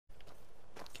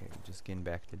just getting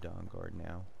back to Dawnguard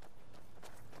now.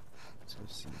 Let's go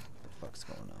see what the fuck's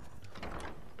going on.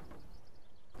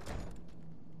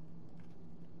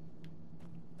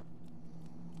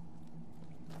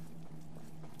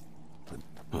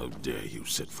 How dare you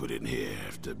set foot in here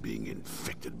after being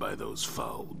infected by those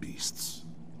foul beasts?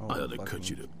 Oh, I ought to cut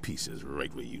you to pieces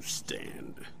right where you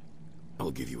stand.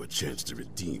 I'll give you a chance to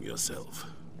redeem yourself.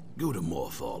 Go to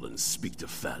Morthal and speak to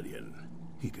Falion.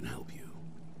 He can help you.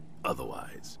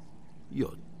 Otherwise,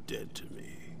 you're dead to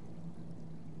me.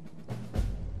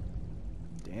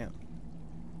 Damn.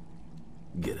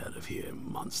 Get out of here,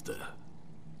 monster.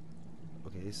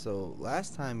 Okay, so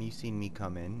last time you seen me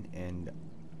come in and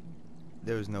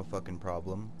there was no fucking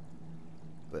problem.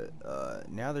 But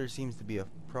now there seems to be a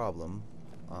problem.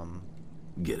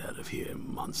 Get out of here,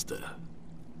 monster.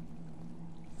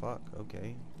 Fuck,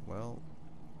 okay. Well,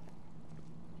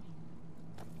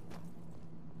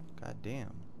 god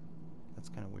damn. That's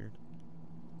kind of weird.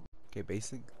 Okay,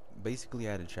 basically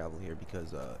I had to travel here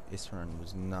because Isran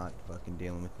was not fucking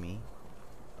dealing with me.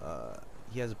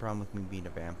 He has a problem with me being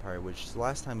a vampire, which the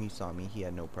last time you saw me, he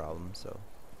had no problem, so.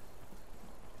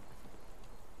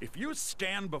 If you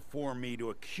stand before me to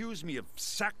accuse me of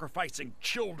sacrificing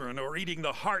children or eating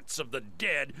the hearts of the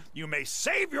dead, you may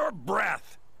save your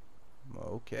breath.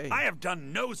 Okay. I have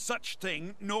done no such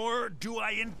thing, nor do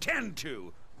I intend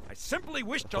to. I simply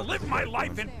wish to live my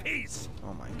life in peace.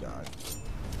 Oh my god.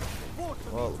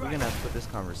 Well, we're gonna have to put this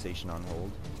conversation on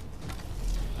hold.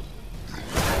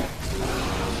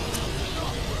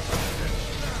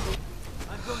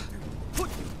 I'm going to put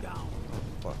you down. Oh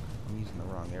fuck, I'm using the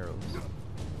wrong arrows.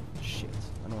 Shit,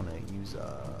 I don't want to use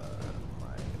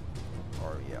my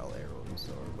REL arrows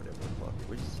or whatever the fuck.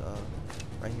 We're just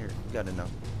right here. We got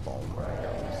enough ball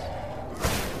arrows.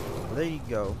 Well, there you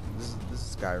go. This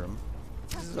is Skyrim.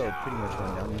 This is pretty much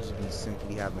rundown. You're just gonna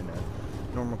simply having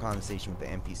a normal conversation with the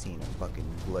NPC and a fucking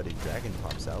blooded dragon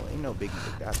pops out. Ain't no biggie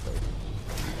with that though.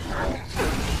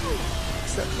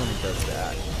 Except when it does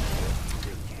that.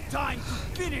 Time to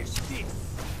finish this.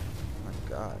 My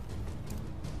god.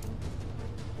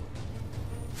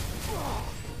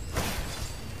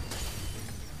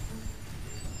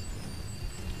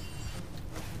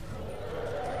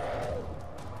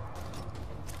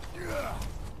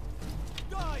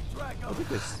 Look at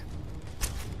this.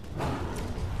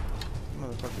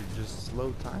 Motherfucker just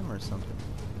slow time or something.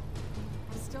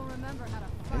 I still remember how to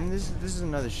fight. And this is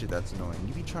another shit that's annoying.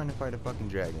 You be trying to fight a fucking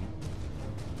dragon.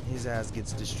 His ass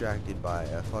gets distracted by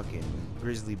a fucking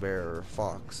grizzly bear or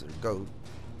fox or goat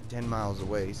 10 miles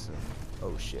away, so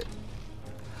oh shit.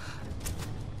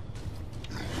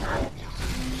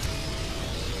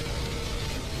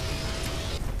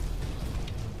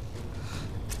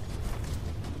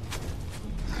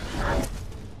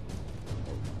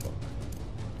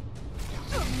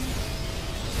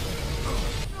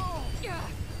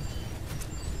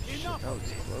 That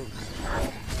was close.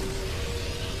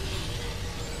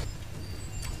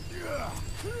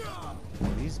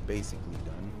 Well, he's basically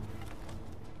done.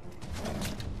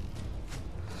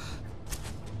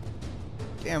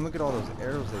 Damn, look at all those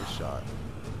arrows they shot.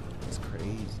 That's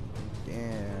crazy.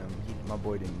 Damn, my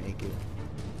boy didn't make it.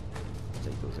 I'll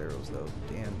take those arrows though.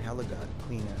 Damn, hella got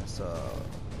clean ass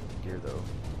gear though.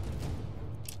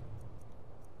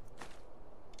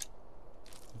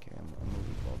 Okay, I'm gonna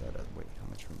leave all that up. Wait, how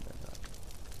much room did I got?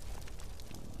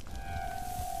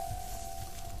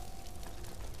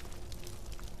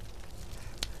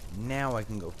 Now I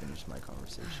can go finish my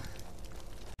conversation.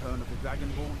 Turn of the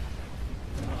Dragonborn.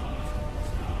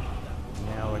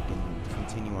 Now I can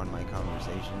continue on my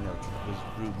conversation that was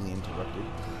rudely interrupted.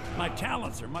 My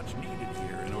talents are much needed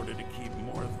here in order to keep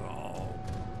Morthal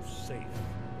safe.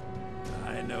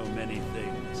 I know many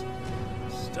things.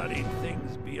 Studied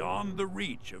things beyond the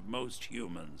reach of most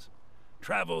humans.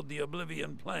 Traveled the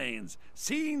Oblivion Plains.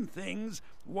 Seen things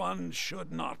one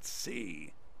should not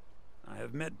see. I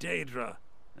have met Daedra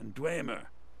and Dwemer,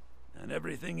 and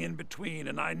everything in between,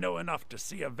 and I know enough to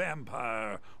see a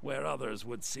vampire where others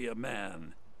would see a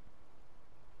man.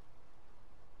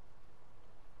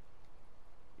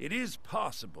 It is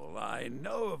possible I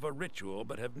know of a ritual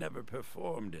but have never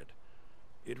performed it.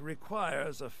 It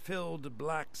requires a filled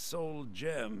black soul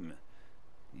gem.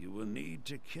 You will need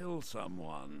to kill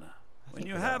someone. When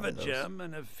you have a gem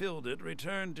and have filled it,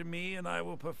 return to me and I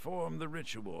will perform the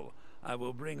ritual. I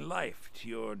will bring life to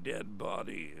your dead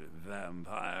body,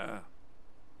 vampire.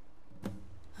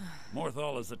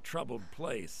 Morthal is a troubled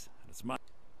place. It's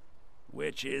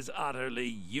which is utterly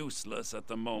useless at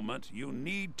the moment. You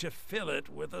need to fill it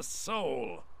with a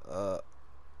soul.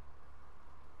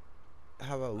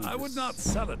 how about we I would just not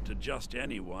sell it to just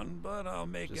anyone, but I'll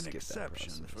make just an skip that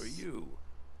exception for process. you.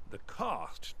 The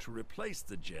cost to replace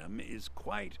the gem is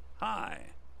quite high.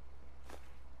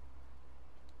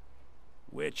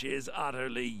 Which is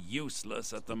utterly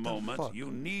useless at the What the moment. fuck?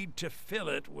 You need to fill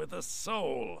it with a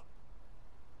soul.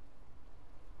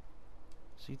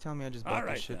 So you tell me I just bought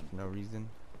Alright, this shit then. for no reason?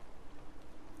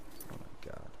 Oh my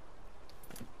god.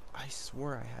 I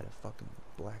swore I had a fucking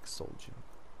black soul gem.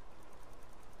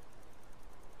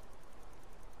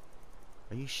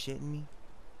 Are you shitting me?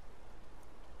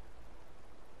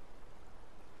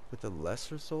 With a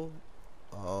lesser soul?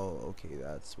 Oh, okay,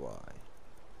 that's why.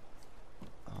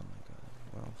 Oh my god.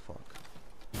 Well, fuck.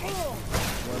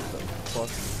 What the fuck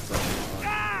is going on?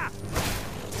 Ah!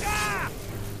 Ah!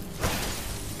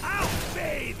 I'll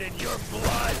bathe in your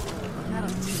blood! That'll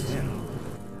teach you.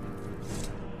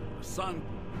 Son,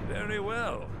 very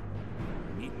well.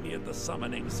 Meet me at the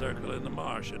summoning circle in the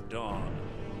marsh at dawn.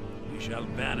 We shall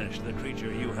banish the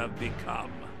creature you have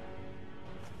become.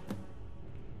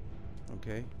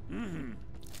 Okay. Mm-hmm.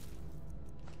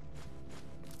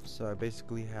 So I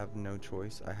basically have no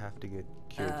choice. I have to get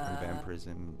cured from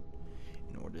vampirism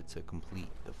in order to complete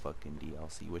the fucking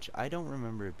DLC, which I don't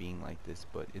remember it being like this,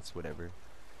 but it's whatever.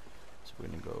 So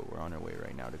we're on our way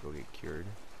right now to go get cured.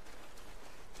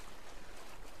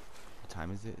 What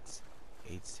time is it? It's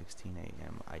 8:16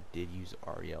 a.m. I did use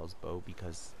Ariel's bow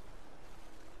because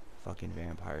fucking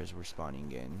vampires were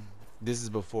spawning in. This is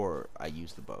before I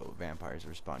used the bow. Vampires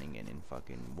were spawning in and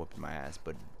fucking whooping my ass,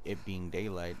 but it being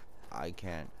daylight, I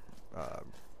can't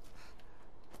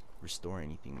restore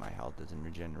anything. My health doesn't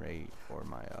regenerate, or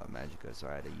my magicka, so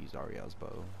I had to use Ariel's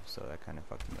bow. So that kind of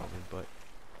fucked me over, but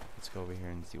let's go over here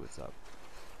and see what's up.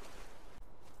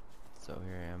 So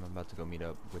here I am, I'm about to go meet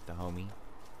up with the homie.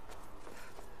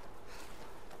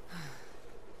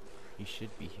 He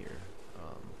should be here.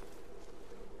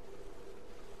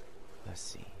 Let's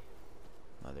see.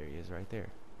 Oh, there he is right there.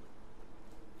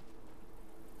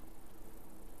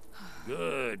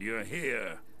 Good, you're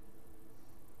here.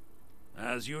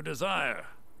 As you desire.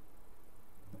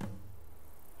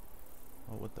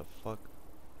 Oh, what the fuck?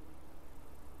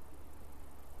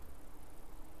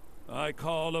 I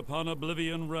call upon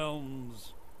Oblivion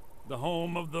Realms, the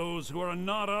home of those who are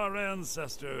not our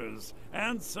ancestors.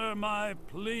 Answer my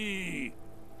plea.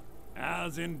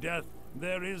 As in death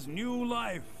there is new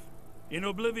life, in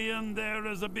Oblivion there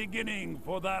is a beginning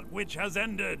for that which has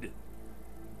ended.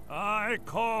 I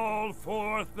call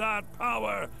forth that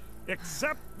power.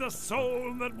 Accept the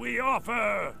soul that we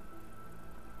offer.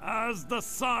 As the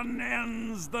sun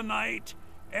ends the night,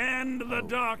 end the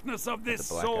darkness of this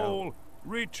soul.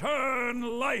 Return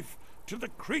life to the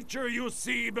creature you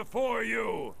see before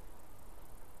you.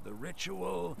 The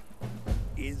ritual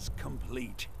is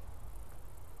complete.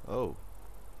 Oh.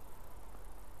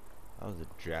 That was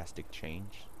a drastic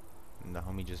change. And the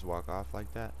homie just walk off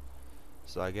like that.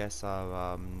 So I guess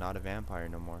I'm not a vampire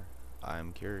no more.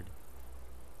 I'm cured.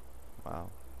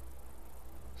 Wow.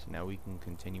 So now we can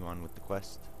continue on with the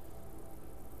quest.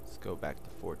 Let's go back to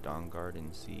Fort Dawnguard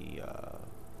and see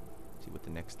what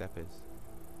the next step is.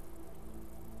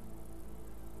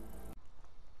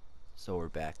 So we're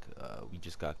back. We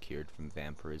just got cured from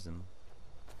vampirism.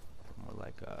 More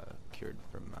like cured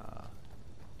from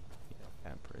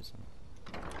vampirism.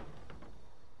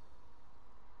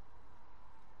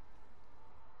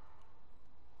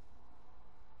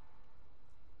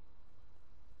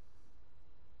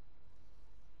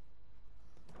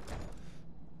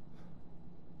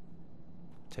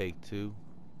 Take two.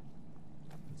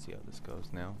 Let's see how this goes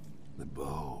now. The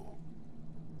bow.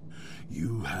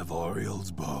 You have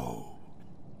Oriel's bow.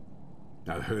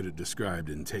 I've heard it described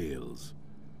in tales,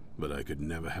 but I could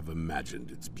never have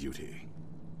imagined its beauty.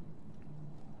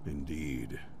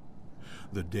 Indeed,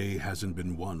 the day hasn't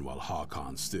been won while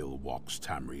Harkon still walks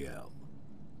Tamriel.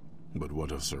 But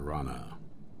what of Serana?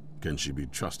 Can she be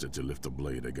trusted to lift a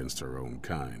blade against her own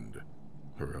kind,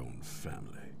 her own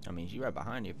family? I mean, she's right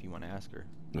behind you if you want to ask her.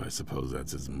 I suppose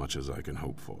that's as much as I can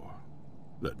hope for.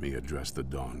 Let me address the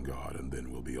Dawnguard and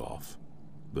then we'll be off.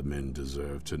 The men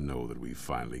deserve to know that we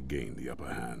finally gained the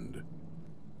upper hand.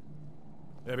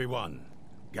 Everyone,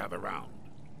 gather round.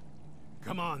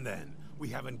 Come on then, we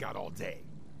haven't got all day.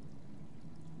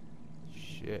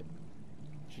 Shit.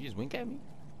 She just winked at me?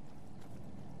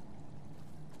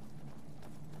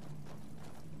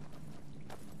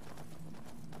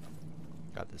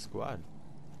 Got the squad.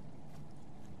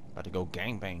 About to go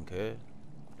gangbang, kid.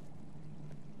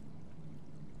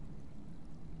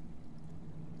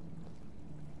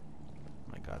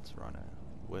 My God, Serana,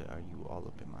 what are you all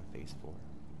up in my face for?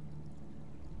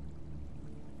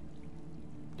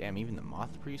 Damn, even the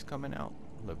moth priest coming out.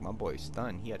 Look, my boy's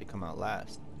stunned. He had to come out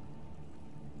last.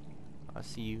 I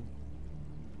see you.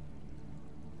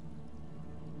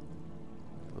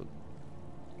 Look,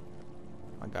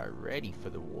 I got ready for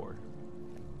the war.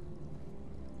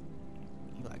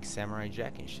 He like Samurai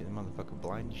Jack and shit. The motherfucker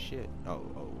blind as shit. Oh,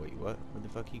 wait, what? Where the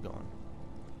fuck he going?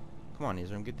 Come on,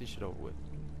 Isram, get this shit over with.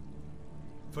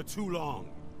 For too long,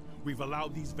 we've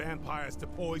allowed these vampires to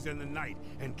poison the night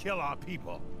and kill our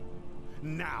people.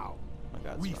 Now,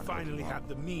 we finally have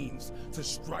the means to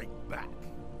strike back.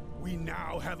 We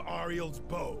now have Ariel's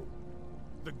bow.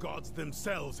 The gods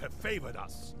themselves have favored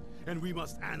us, and we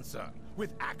must answer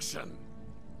with action.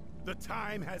 The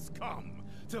time has come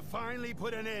to finally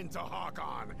put an end to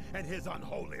Harkon and his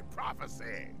unholy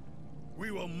prophecy. We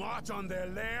will march on their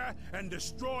lair and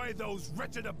destroy those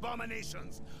wretched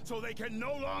abominations so they can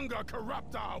no longer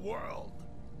corrupt our world.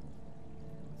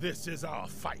 This is our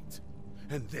fight,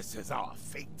 and this is our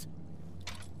fate.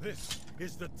 This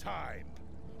is the time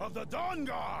of the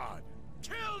Dawnguard!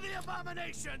 Kill the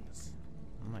abominations!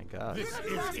 Oh my god. This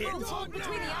is it!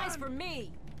 Between the eyes for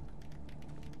me!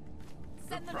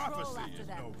 Send the troll Prophecy after is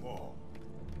them. no more.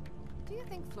 Do you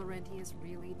think Florentius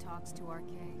really talks to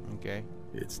Arcane? Okay.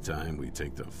 It's time we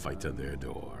take the fight to their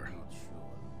door.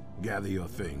 Gather your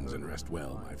things and rest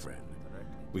well, my friend.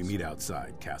 We meet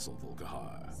outside Castle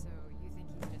Volkihar. So you think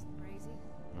he's just crazy?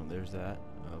 Oh, there's that.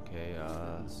 Okay,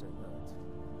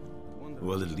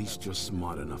 Well, at least you're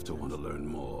smart enough to want to learn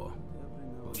more.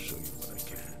 I'll show you what I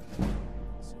can.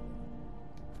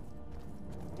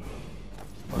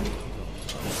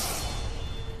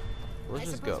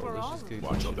 let's just go. we're Let's all just get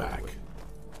Watch this your shit over back. with.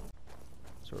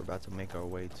 So we're about to make our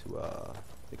way to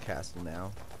the castle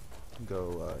now.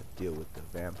 Go deal with the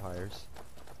vampires.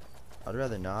 I'd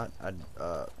rather not. I'd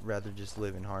rather just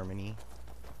live in harmony.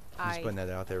 I'm just putting that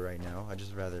out there right now. I'd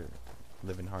just rather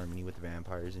live in harmony with the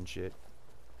vampires and shit.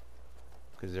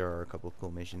 Because there are a couple of cool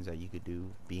missions that you could do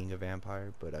being a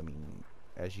vampire. But I mean,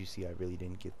 as you see, I really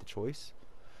didn't get the choice.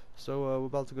 So we're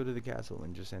about to go to the castle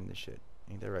and just end this shit.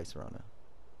 Ain't that right, Serana?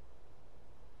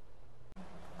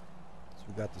 So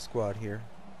we got the squad here.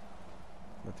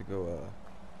 About to go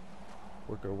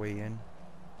work our way in.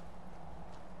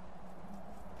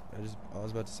 I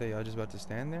was about to say, I just about to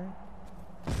stand there.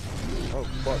 Oh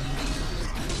fuck!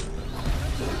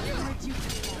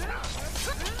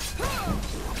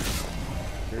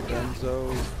 Here,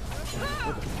 Dunzo.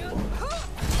 What the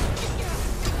fuck?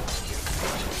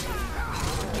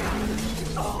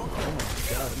 Oh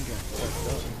my god, I'm getting fucked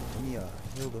up. Let me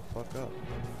heal the fuck up.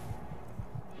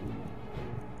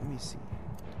 Let me see.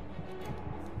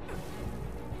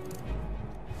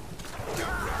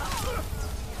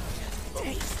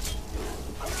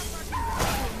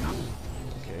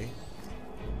 Okay.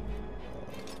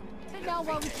 Take out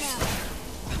while we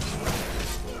can.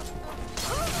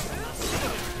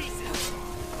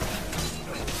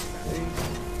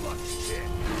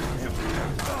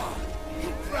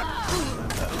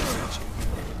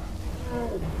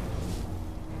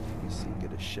 Let me see,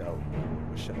 get a shout.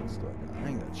 What shouts do I got? I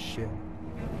ain't got shit.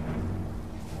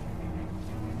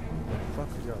 What the fuck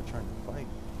are y'all trying to fight?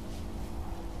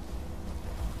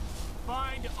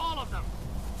 Find all of them!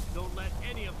 Don't let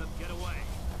any of them get away.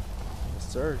 Yes,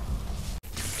 sir.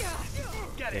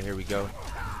 Get Okay, it! here we go.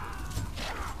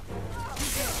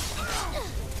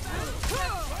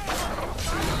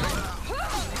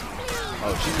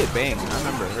 Oh, she could bang. I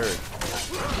remember her.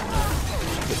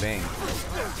 She could bang.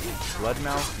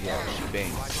 Bloodmouth? Yeah, she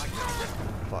bangs.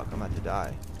 Fuck, I'm about to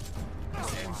die.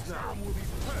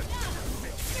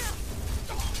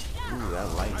 Ooh, that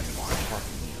light is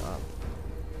fucking me up.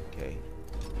 Okay.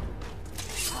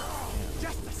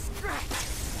 Just a scratch!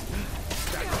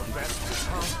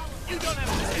 You don't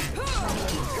have to.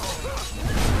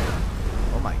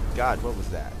 Oh my god, what was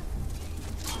that?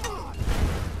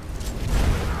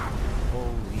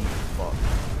 Holy fuck.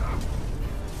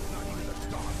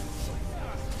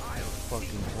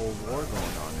 Fucking whole war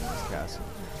going on in this castle.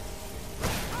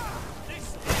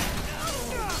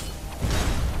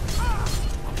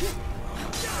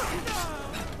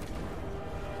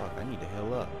 Fuck, I need to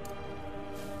heal up.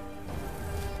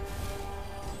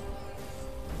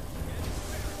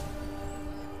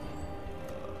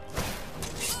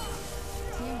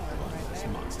 This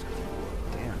monster.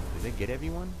 Damn, did they get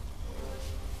everyone?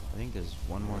 I think there's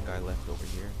one more guy left over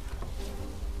here.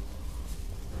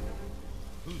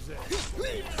 Who's that?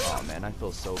 Oh man, I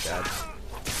feel so bad.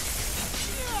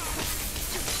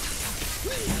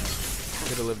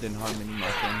 Could have lived in harmony, my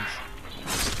friends.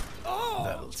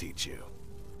 That'll teach you.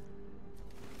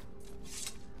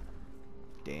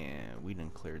 Damn, we done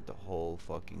cleared the whole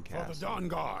fucking For the castle.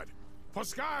 Dawnguard! For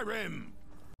Skyrim!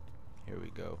 Here we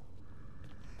go.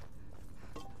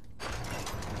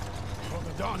 For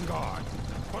the Dawnguard!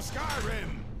 For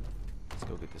Skyrim! Let's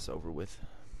go get this over with.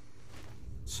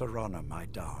 Serana, my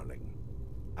darling.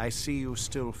 I see you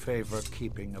still favor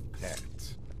keeping a pet.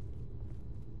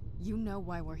 You know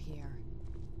why we're here.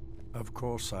 Of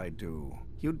course I do.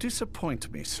 You disappoint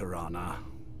me, Serana.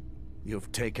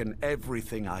 You've taken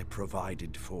everything I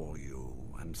provided for you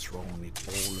and thrown it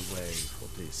all away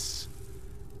for this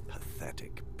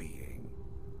pathetic being.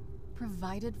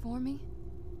 Provided for me?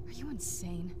 Are you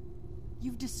insane?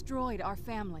 You've destroyed our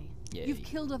family. Yeah. You've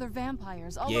killed other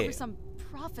vampires all over some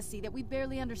prophecy that we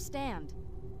barely understand.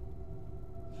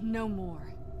 No more.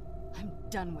 I'm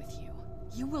done with you.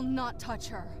 You will not touch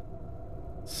her.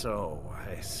 So,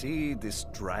 I see this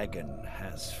dragon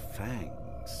has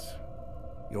fangs.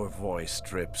 Your voice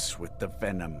drips with the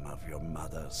venom of your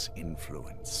mother's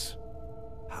influence.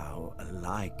 How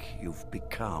alike you've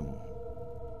become.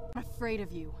 I'm afraid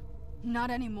of you.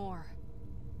 Not anymore.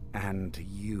 And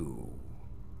you.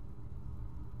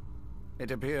 It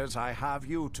appears I have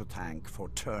you to thank for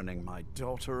turning my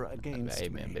daughter against Hey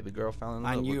me. man, baby girl fell in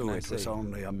love. I What knew can it was say?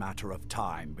 only a matter of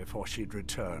time before she'd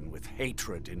return with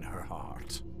hatred in her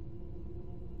heart.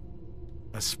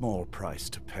 A small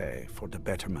price to pay for the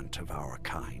betterment of our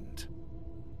kind.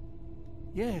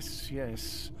 Yes,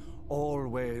 yes,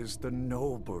 always the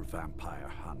noble vampire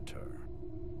hunter.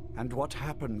 And what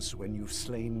happens when you've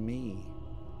slain me?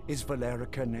 Is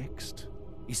Valerica next?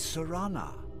 Is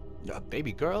Serana?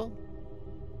 Baby girl?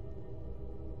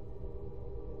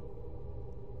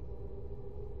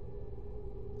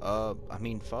 I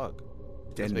mean, fuck.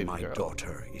 That's Then baby my girl.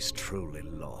 daughter is truly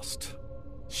lost.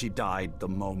 She died the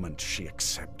moment she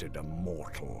accepted a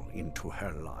mortal into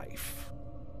her life.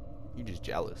 You're just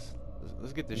jealous.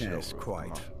 Let's get this shit over Yes, with.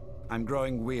 quite. Come I'm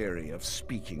growing weary of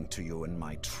speaking to you and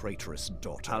my traitorous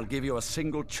daughter. I'll give you a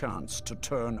single chance to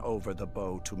turn over the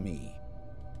bow to me.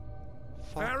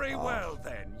 on. Fuck Very off. well,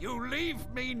 then. You leave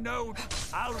me no...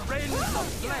 I'll rend the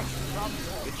flesh from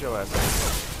your... Get your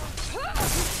ass.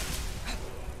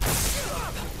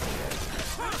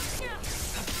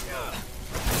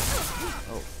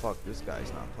 Oh fuck, this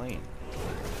guy's not playing.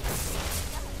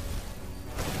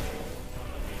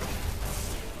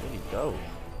 Where'd he go?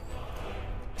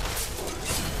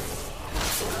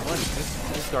 One,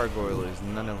 this gargoyle is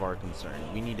none of our concern.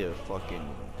 We need to fucking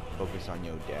focus on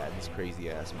your dad, this crazy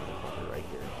ass motherfucker right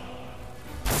here.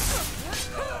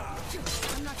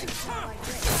 I'm not gonna die like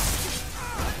this.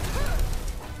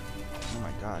 Oh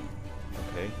my god.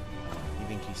 Okay. You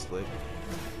think he's slick?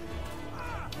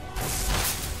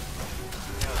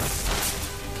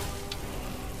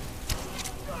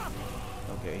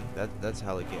 Okay, that's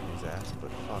how they get his ass,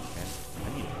 but fuck man.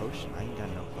 I need a potion. I ain't got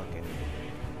no fucking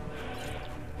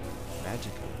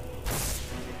magica.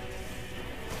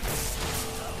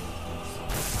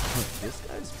 This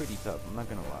guy's pretty tough, I'm not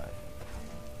gonna lie.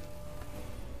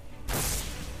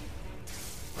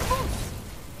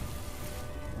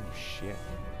 Oh shit.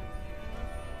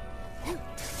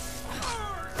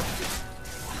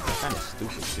 Kinda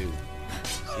stupid too.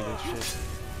 See this shit?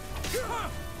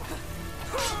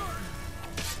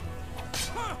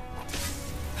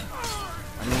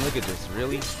 I mean, look at this,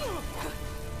 really?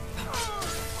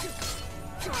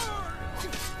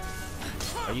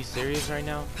 Are you serious right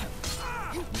now?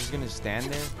 You're just gonna stand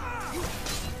there?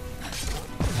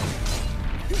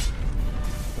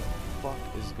 What the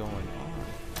fuck is going on?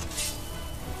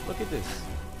 Look at this.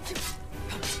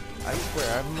 I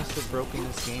swear, I must have broken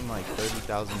this game like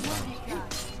 30,000 times.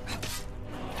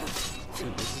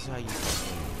 Dude, this is how you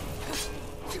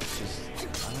fucking just,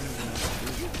 I don't even know how to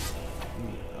do this.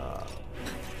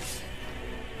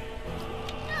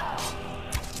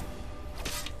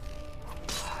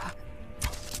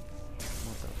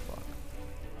 What the fuck?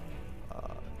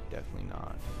 Definitely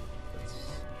not.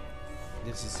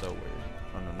 This is so weird.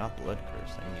 Oh no, not blood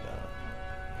curse. I need a...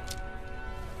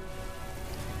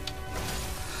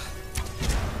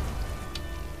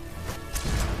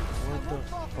 What the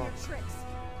fuck? Tricks.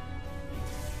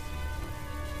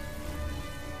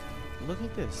 Look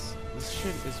at this. This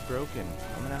shit is broken.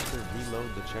 I'm gonna have to reload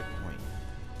the checkpoint.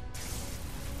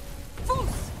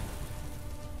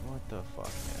 What the fuck,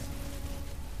 man?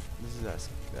 This is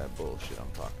that bullshit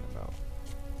I'm talking about.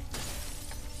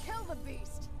 Kill the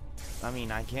beast. I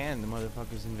mean, I can. The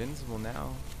motherfucker's invincible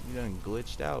now. You done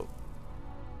glitched out.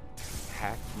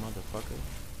 Hacked motherfucker.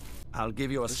 I'll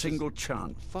give you a single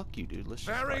chance. Fuck you, dude. Let's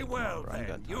just Very fight. Come well, on, bro. I ain't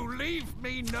then. got You time. leave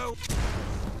me no...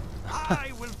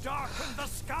 I will darken the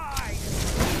sky!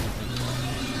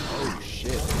 Oh,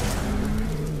 shit.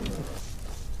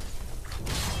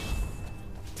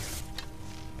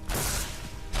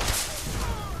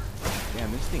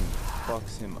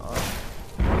 fucks him up.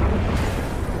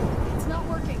 It's not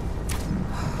working.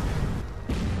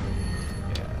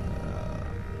 Yeah.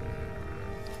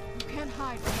 You can't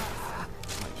hide from us.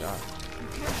 Oh my god. You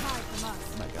can't hide from us.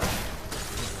 Oh my god.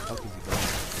 How is he going?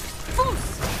 Foos!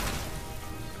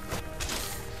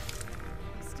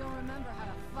 I still remember how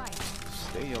to fight.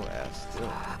 Stay your ass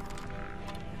still.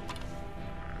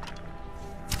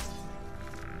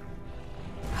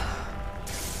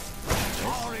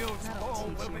 Mario's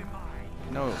ball will be mine.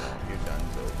 No, it won't. You're done,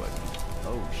 though, buddy.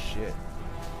 Oh shit.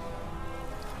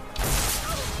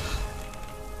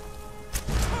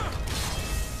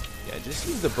 Yeah, just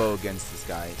use the bow against this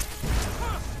guy.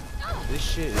 This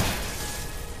shit is...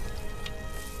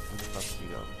 Where the fuck did he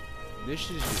go? This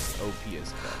shit is just OP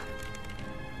as fuck.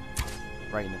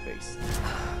 Right in the face.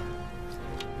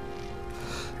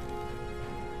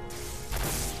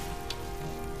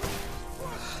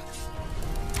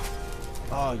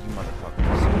 Oh, you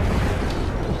motherfuckers.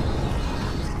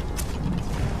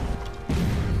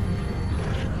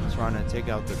 Trying to take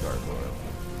out the gargoyle.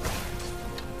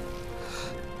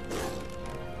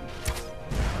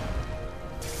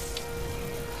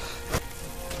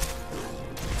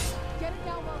 Get it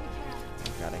down while we can.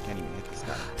 God, I can't even hit this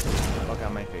guy. Fuck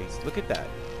out my face. Look at that.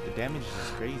 The damage is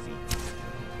just crazy.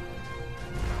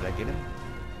 Did I get him?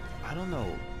 I don't know.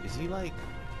 Is he like...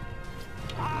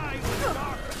 I will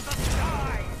darken the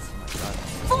skies. Oh my god.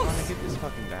 I'm trying to get this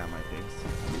fucking guy on my face.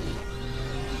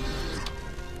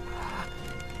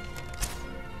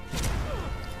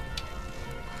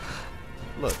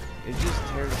 Look, it just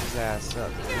tears his ass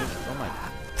up. Oh my.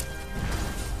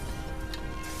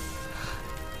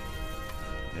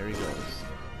 There he goes.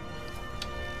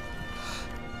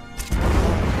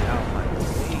 Out my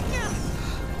face.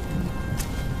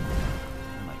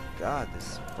 Oh my god,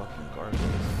 this fucking gargoyle is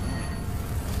annoying.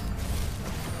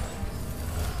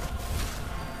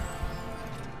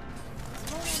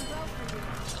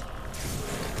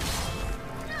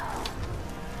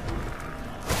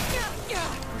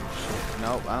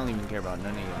 Nope, I don't even care about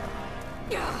none of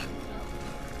y'all.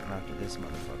 I'm after this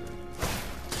motherfucker.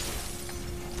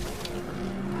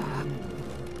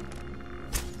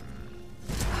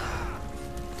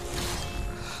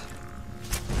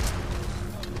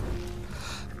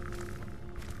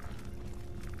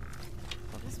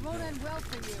 This won't end well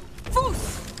for you.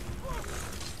 Foos!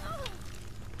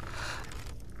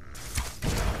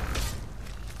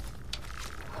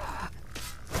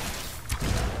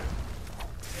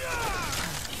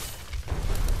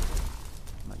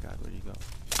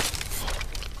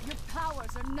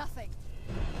 Nothing.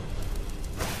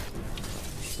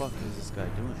 What the fuck is this guy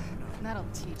doing? That'll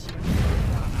teach you.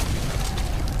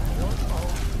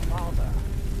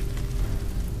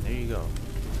 There you go.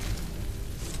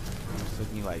 It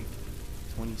took me like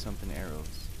 20 something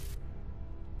arrows.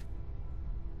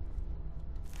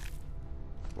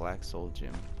 Black Soul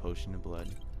Gem, Potion of Blood,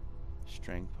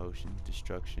 Strength Potion,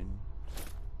 Destruction.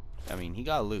 I mean, he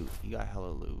got loot. He got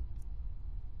hella loot.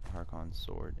 Harkon's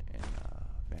sword and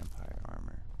vampire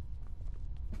armor.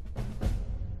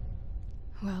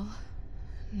 Well,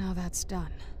 now that's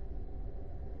done.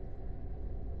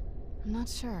 I'm not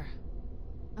sure.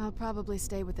 I'll probably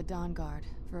stay with the Dawnguard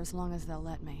for as long as they'll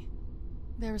let me.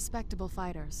 They're respectable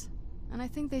fighters, and I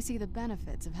think they see the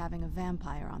benefits of having a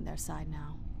vampire on their side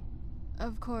now.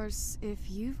 Of course, if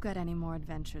you've got any more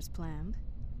adventures planned.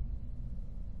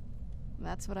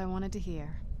 That's what I wanted to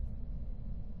hear.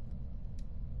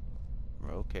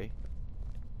 Okay.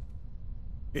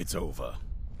 It's over.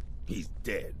 He's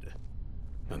dead.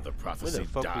 And the prophecy Where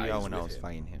the fuck were y'all when I was him.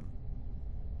 fighting him?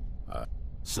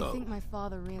 So, I think my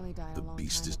father really died the a long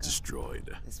beast time is ago.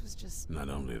 destroyed. This was just Not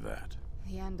only that,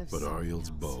 the end of but something Ariel's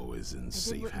else. bow is in I did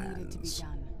safe what needed to be hands.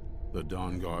 done. The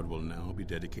Dawnguard will now be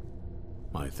dedicated.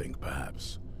 I think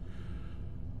perhaps.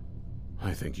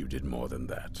 I think you did more than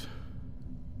that.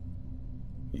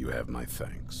 You have my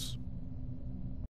thanks.